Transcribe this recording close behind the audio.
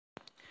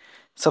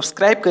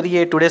Subscribe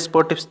करिए today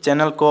sport tips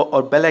channel को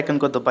और बेल आइकन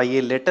को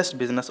दबाइए लेटेस्ट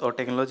बिजनेस और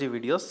टेक्नोलॉजी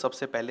वीडियोस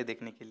सबसे पहले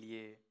देखने के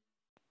लिए।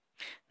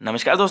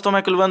 नमस्कार दोस्तों,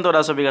 मैं कुलवंत और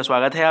आप सभी का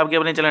स्वागत है आपके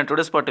अपने चैनल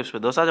टुडे स्पोर्ट टिप्स पे।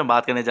 दोस्तों आज हम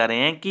बात करने जा रहे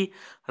हैं कि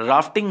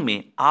राफ्टिंग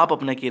में आप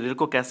अपने करियर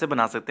को कैसे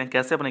बना सकते हैं,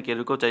 कैसे अपने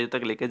करियर को ऊंचाइयों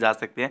तक लेके जा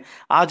सकते हैं।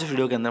 आज इस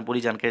वीडियो के अंदर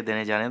पूरी जानकारी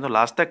देने जा रहे हैं, तो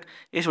लास्ट तक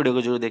इस वीडियो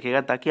को जरूर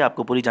देखिएगा ताकि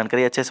आपको पूरी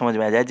जानकारी अच्छे समझ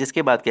में आ जाए,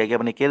 जिसके बाद क्या है कि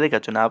अपने करियर का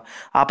चुनाव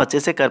आप अच्छे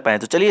से कर पाएँ।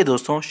 तो चलिए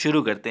दोस्तों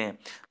शुरू करते हैं।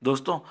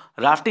 दोस्तों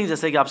राफ्टिंग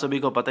जैसे कि आप सभी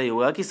को पता ही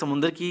होगा कि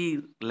समुद्र की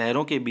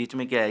लहरों के बीच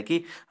में क्या है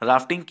कि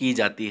राफ्टिंग की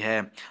जाती है।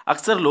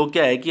 अक्सर लोग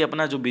क्या है कि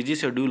अपना जो बिजी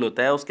शेड्यूल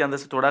होता है उसके अंदर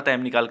से थोड़ा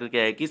टाइम निकाल कर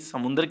क्या है कि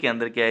समुद्र के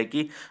अंदर क्या है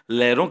कि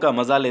लहरों का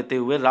मजा लेते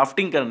हुए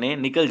राफ्टिंग करने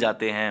निकल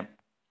जाते हैं।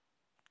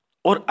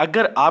 और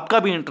अगर आपका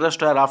भी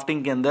इंटरेस्ट है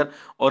राफ्टिंग के अंदर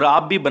और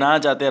आप भी बनाना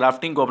चाहते हैं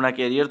राफ्टिंग को अपना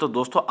कैरियर, तो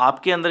दोस्तों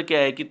आपके अंदर क्या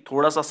है कि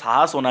थोड़ा सा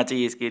साहस होना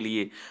चाहिए इसके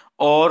लिए।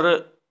 और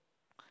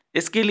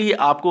इसके लिए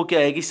आपको क्या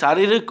है कि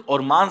शारीरिक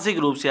और मानसिक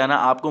रूप से है ना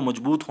आपको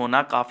मजबूत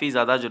होना काफी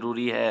ज्यादा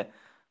जरूरी है,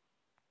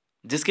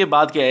 जिसके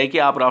बाद क्या है कि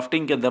आप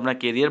राफ्टिंग के अंदर अपना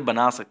कैरियर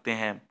बना सकते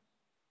हैं।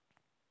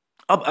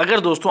 अब अगर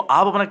दोस्तों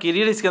आप अपना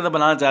करियर इसके अंदर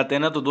बनाना चाहते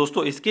हैं ना, तो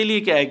दोस्तों इसके लिए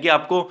क्या है कि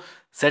आपको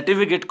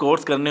सर्टिफिकेट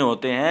कोर्स करने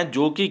होते हैं,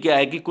 जो कि क्या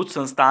है कि कुछ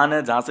संस्थान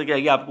है जहाँ से क्या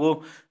है कि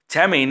आपको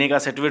 6 महीने का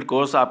सर्टिफिकेट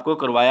कोर्स आपको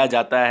करवाया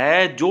जाता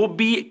है। जो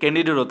भी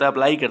कैंडिडेट होता है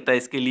अप्लाई करता है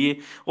इसके लिए,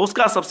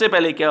 उसका सबसे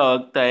पहले क्या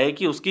होता है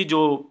कि उसकी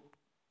जो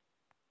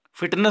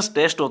फिटनेस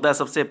टेस्ट होता है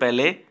सबसे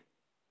पहले,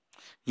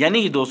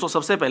 यानी कि दोस्तों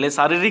सबसे पहले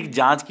शारीरिक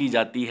जांच की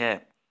जाती है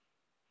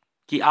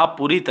कि आप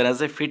पूरी तरह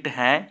से फिट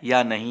हैं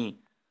या नहीं।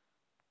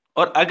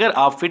 और अगर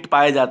आप फिट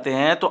पाए जाते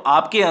हैं तो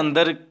आपके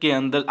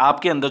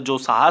अंदर जो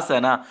साहस है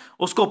ना,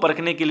 उसको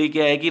परखने के लिए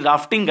क्या है कि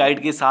राफ्टिंग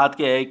गाइड के साथ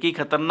क्या है कि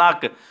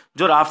खतरनाक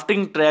जो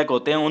राफ्टिंग ट्रैक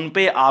होते हैं उन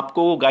पे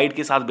आपको गाइड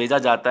के साथ भेजा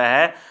जाता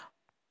है।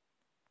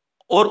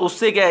 और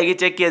उससे क्या है कि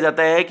चेक किया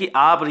जाता है कि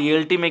आप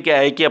रियलिटी में क्या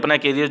है कि अपना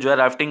करियर जो है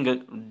राफ्टिंग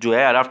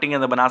के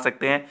अंदर बना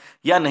सकते हैं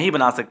या नहीं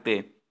बना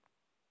सकते।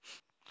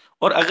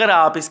 और अगर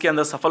आप इसके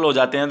अंदर सफल हो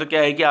जाते हैं तो क्या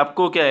है कि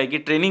आपको क्या है कि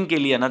ट्रेनिंग के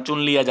लिए ना चुन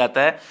लिया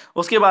जाता है।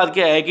 उसके बाद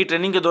क्या है कि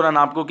ट्रेनिंग के दौरान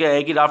आपको क्या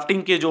है कि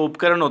राफ्टिंग के जो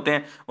उपकरण होते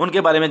हैं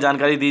उनके बारे में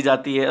जानकारी दी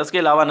जाती है। उसके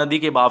अलावा नदी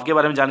के बहाव के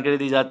बारे में जानकारी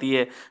दी जाती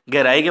है,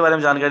 गहराई के बारे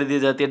में जानकारी दी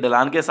जाती है,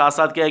 ढलान के साथ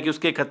साथ क्या है कि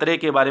उसके खतरे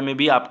के बारे में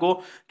भी आपको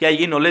क्या है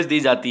ये नॉलेज दी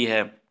जाती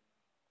है।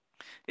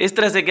 इस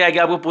तरह से क्या है कि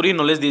आपको पूरी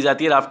नॉलेज दी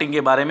जाती है राफ्टिंग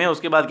के बारे में।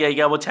 उसके बाद क्या है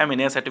कि आपको 6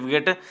 महीने का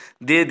सर्टिफिकेट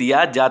दे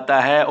दिया जाता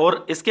है।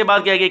 और इसके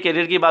बाद क्या है कि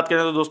करियर की बात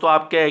करें तो दोस्तों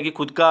आप क्या है कि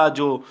खुद का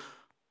जो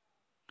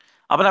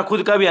अपना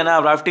खुद का भी है ना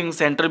राफ्टिंग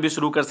सेंटर भी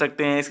शुरू कर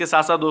सकते हैं। इसके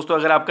साथ साथ दोस्तों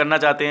अगर आप करना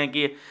चाहते हैं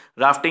कि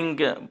राफ्टिंग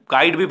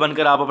गाइड भी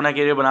बनकर आप अपना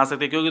करियर बना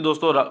सकते हैं, क्योंकि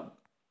दोस्तों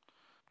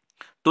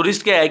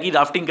टूरिस्ट क्या है कि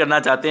राफ्टिंग करना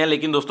चाहते हैं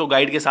लेकिन दोस्तों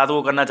गाइड के साथ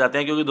वो करना चाहते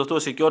हैं, क्योंकि दोस्तों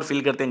सिक्योर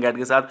फील करते हैं गाइड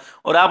के साथ।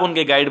 और आप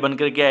उनके गाइड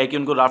बनकर क्या है कि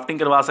उनको राफ्टिंग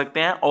करवा सकते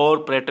हैं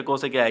और पर्यटकों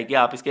से क्या है कि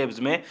आप इसके एवज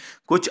में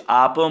कुछ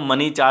आप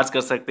मनी चार्ज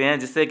कर सकते हैं,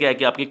 जिससे क्या है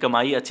कि आपकी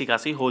कमाई अच्छी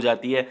खासी हो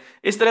जाती है।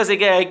 इस तरह से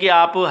क्या है कि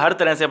आप हर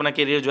तरह से अपना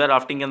करियर जो है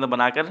राफ्टिंग के अंदर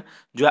बनाकर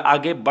जो है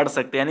आगे बढ़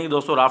सकते हैं। यानी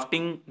दोस्तों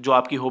राफ्टिंग जो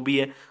आपकी हॉबी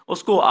है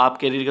उसको आप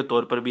करियर के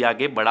तौर पर भी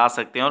आगे बढ़ा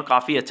सकते हैं और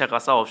काफ़ी अच्छा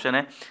खासा ऑप्शन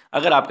है।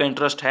 अगर आपका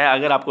इंटरेस्ट है,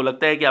 अगर आपको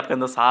लगता है कि आपके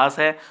अंदर साहस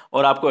है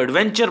और आपको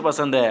एडवेंचर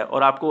पसंद है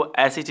और आपको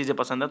ऐसी चीज़ें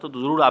पसंद है, तो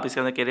जरूर आप इसके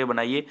अंदर करियर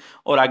बनाइए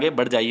और आगे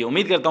बढ़ जाइए।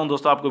 उम्मीद करता हूं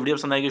दोस्तों आपको वीडियो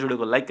पसंद आएगी। इस वीडियो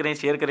को लाइक करें,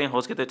 शेयर करें,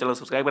 हो सके तो चैनल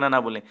सब्सक्राइब करना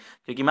ना भूलें,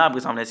 क्योंकि मैं आपके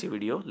सामने ऐसी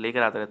वीडियो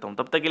लेकर आता रहता हूं।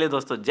 तब तक के लिए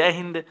दोस्तों जय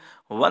हिंद,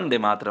 वंदे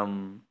मातरम।